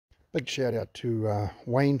Big shout out to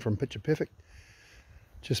Wayne from Picture Perfect.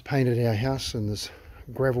 Just painted our house in this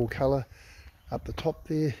gravel colour up the top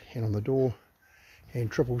there and on the door, and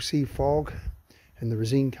triple C fog in the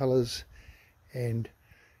resin colours, and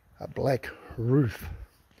a black roof.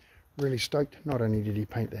 Really stoked. Not only did he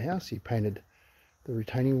paint the house, he painted the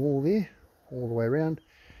retaining wall there all the way around,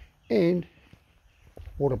 and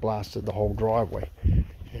water blasted the whole driveway.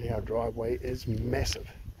 And our driveway is massive.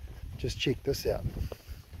 Just check this out.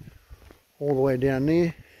 All the way down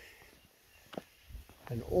there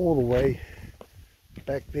and all the way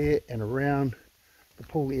back there and around the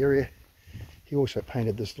pool area. He also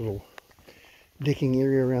painted this little decking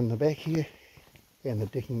area around the back here and the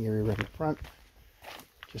decking area around the front.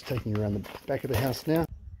 Just taking you around the back of the house now.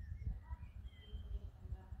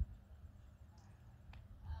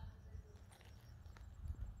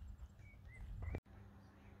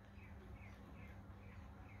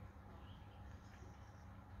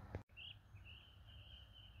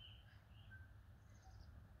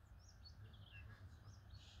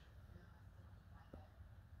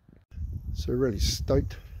 So really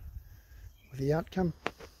stoked with the outcome.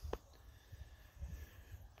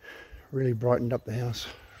 Really brightened up the house,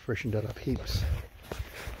 freshened it up heaps.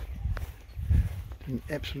 Did an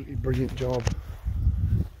absolutely brilliant job.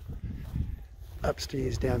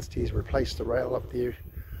 Upstairs, downstairs, replaced the rail up there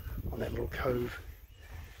on that little cove.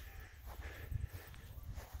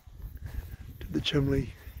 Did the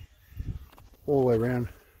chimney all the way around.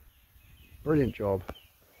 Brilliant job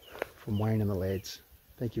from Wayne and the lads.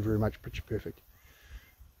 Thank you very much, Picture Perfect.